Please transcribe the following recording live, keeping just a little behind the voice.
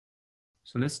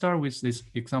So let's start with this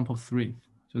example 3.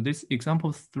 So this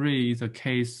example 3 is a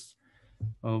case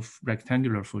of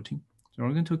rectangular footing. So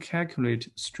we're going to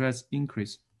calculate stress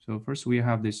increase. So first we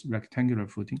have this rectangular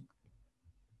footing.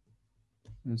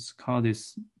 Let's call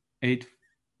this 8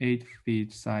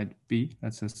 feet side B.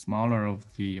 That's the smaller of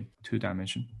the 2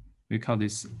 dimension. We call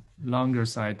this longer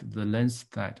side the length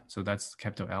side. So that's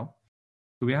capital L.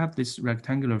 So we have this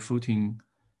rectangular footing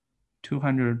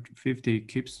 250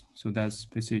 kips. So that's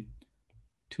basically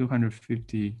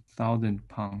 250,000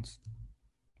 pounds.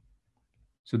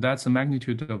 So that's the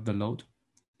magnitude of the load.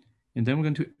 And then we're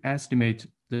going to estimate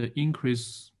the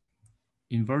increase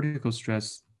in vertical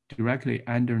stress directly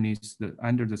under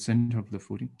the center of the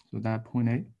footing. So that point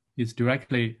A is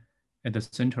directly at the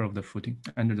center of the footing,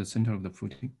 under the center of the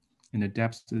footing. And the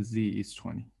depth Z is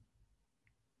 20.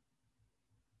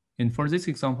 And for this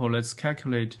example, let's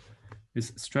calculate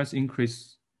this stress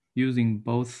increase using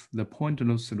both the point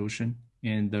load solution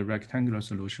and the rectangular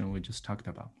solution we just talked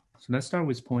about. So let's start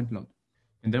with point load.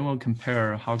 And then we'll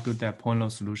compare how good that point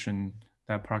load solution,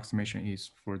 that approximation is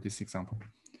for this example.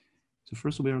 So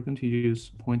first we are going to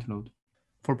use point load.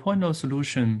 For point load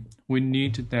solution, we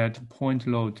need that point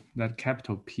load, that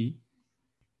capital P.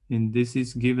 And this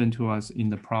is given to us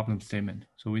in the problem statement.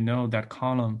 So we know that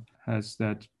column has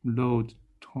that load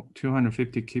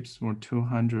 250 kips or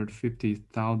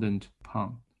 250,000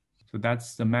 pounds. So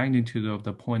that's the magnitude of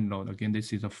the point load. Again,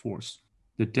 this is a force.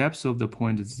 The depth of the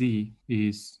point Z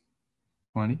is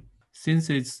 20. Since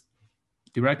it's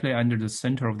directly under the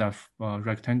center of that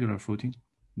rectangular footing,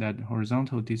 that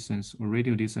horizontal distance or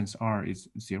radial distance R is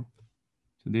 0.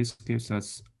 So this gives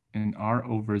us an R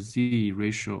over Z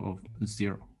ratio of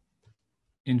 0.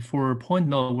 And for point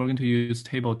load, we're going to use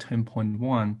table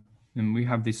 10.1, and we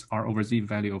have this R over Z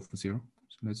value of 0.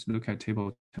 So let's look at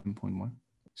table 10.1.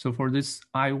 So for this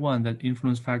I1, that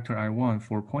influence factor I1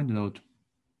 for point load,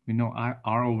 we know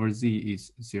R over Z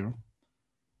is 0.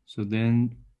 So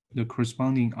then the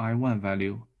corresponding I1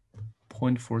 value,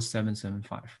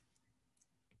 0.4775.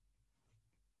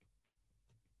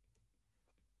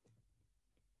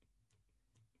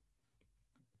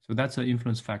 So that's the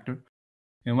influence factor.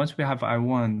 And once we have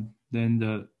I1, then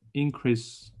the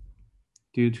increase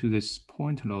due to this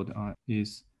point load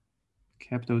is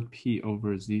capital P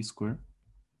over Z squared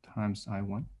times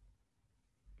I1,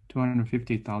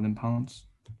 250,000 pounds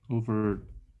over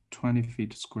 20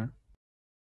 feet squared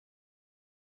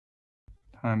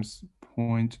times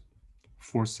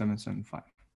 0.4775.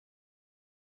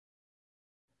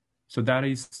 So that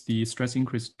is the stress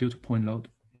increase due to point load,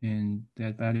 and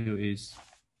that value is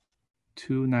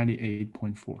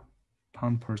 298.4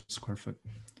 pound per square foot.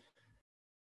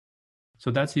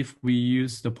 So that's if we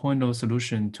use the point load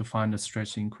solution to find the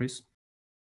stress increase.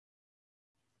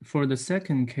 For the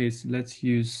second case, let's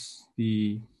use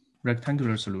the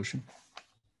rectangular solution.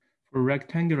 For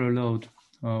rectangular load,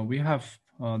 we have,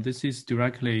 this is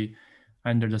directly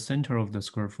under the center of the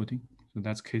square footing. So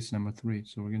that's case number 3.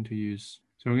 So we're going to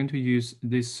use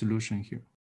this solution here.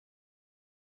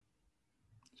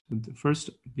 So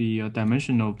first, the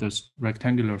dimension of this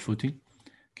rectangular footing,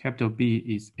 capital B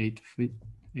is 8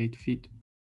 feet,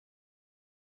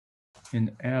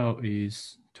 and L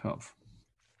is 12.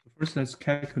 So first, let's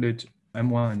calculate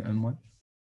M1 and N1.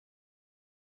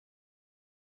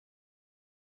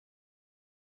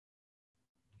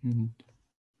 And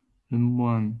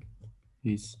N1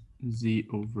 is Z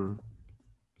over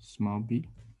small b,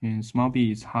 and small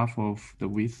b is half of the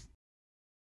width.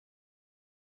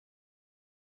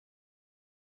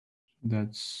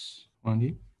 That's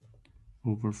 20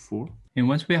 over 4. And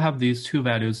once we have these two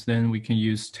values, then we can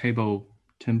use table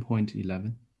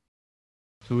 10.11.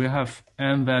 So we have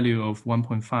N value of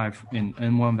 1.5 and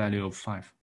N1 value of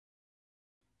 5.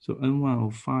 So N1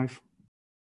 of 5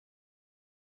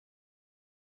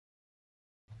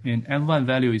 and N1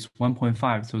 value is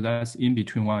 1.5, so that's in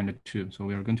between 1 and 2. So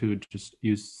we are going to just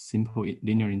use simple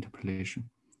linear interpolation.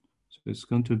 So it's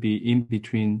going to be in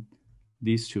between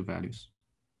these two values.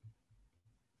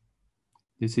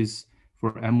 This is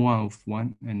for M1 of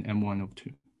 1 and M1 of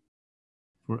 2.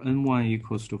 For N1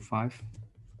 equals to 5,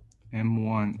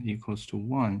 M1 equals to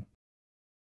 1,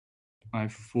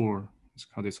 I4, let's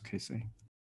call this case A.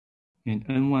 And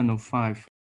N1 of 5,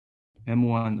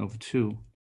 M1 of 2,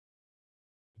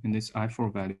 and this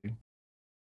I4 value.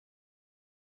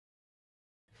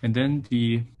 And then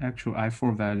the actual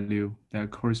I4 value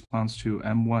that corresponds to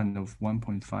M1 of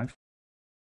 1.5.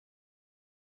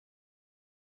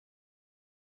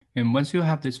 And once you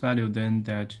have this value, then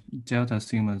that delta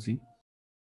sigma Z.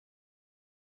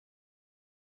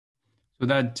 So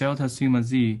that delta sigma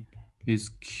Z is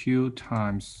Q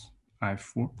times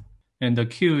I4. And the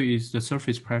Q is the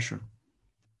surface pressure.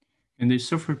 And the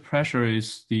surface pressure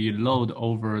is the load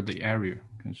over the area.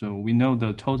 And so we know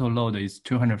the total load is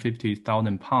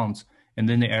 250,000 pounds, and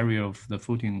then the area of the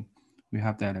footing, we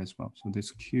have that as well. So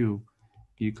this Q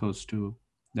equals to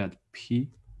that P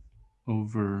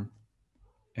over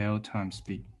L times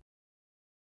B.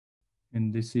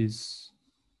 And this is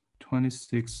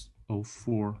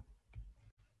 2604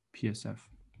 PSF.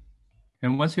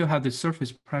 And once you have the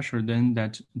surface pressure, then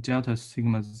that delta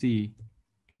sigma Z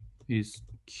is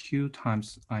Q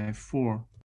times I4,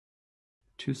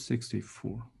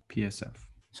 264 PSF.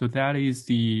 So that is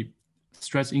the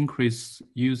stress increase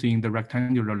using the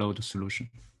rectangular load solution.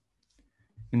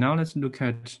 And now let's look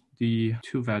at the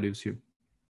two values here.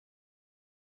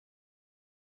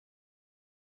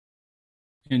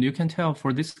 And you can tell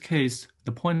for this case,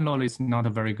 the point load is not a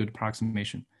very good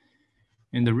approximation.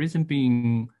 And the reason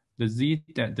being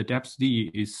the depth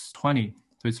Z is 20,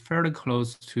 so it's fairly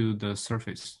close to the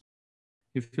surface.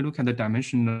 If you look at the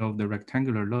dimension of the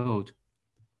rectangular load,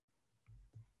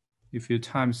 if you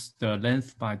times the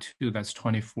length by 2, that's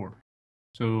 24.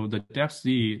 So the depth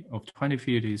Z of 20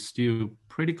 feet is still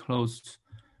pretty close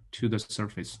to the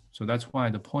surface. So that's why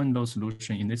the point load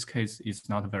solution in this case is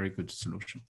not a very good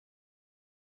solution.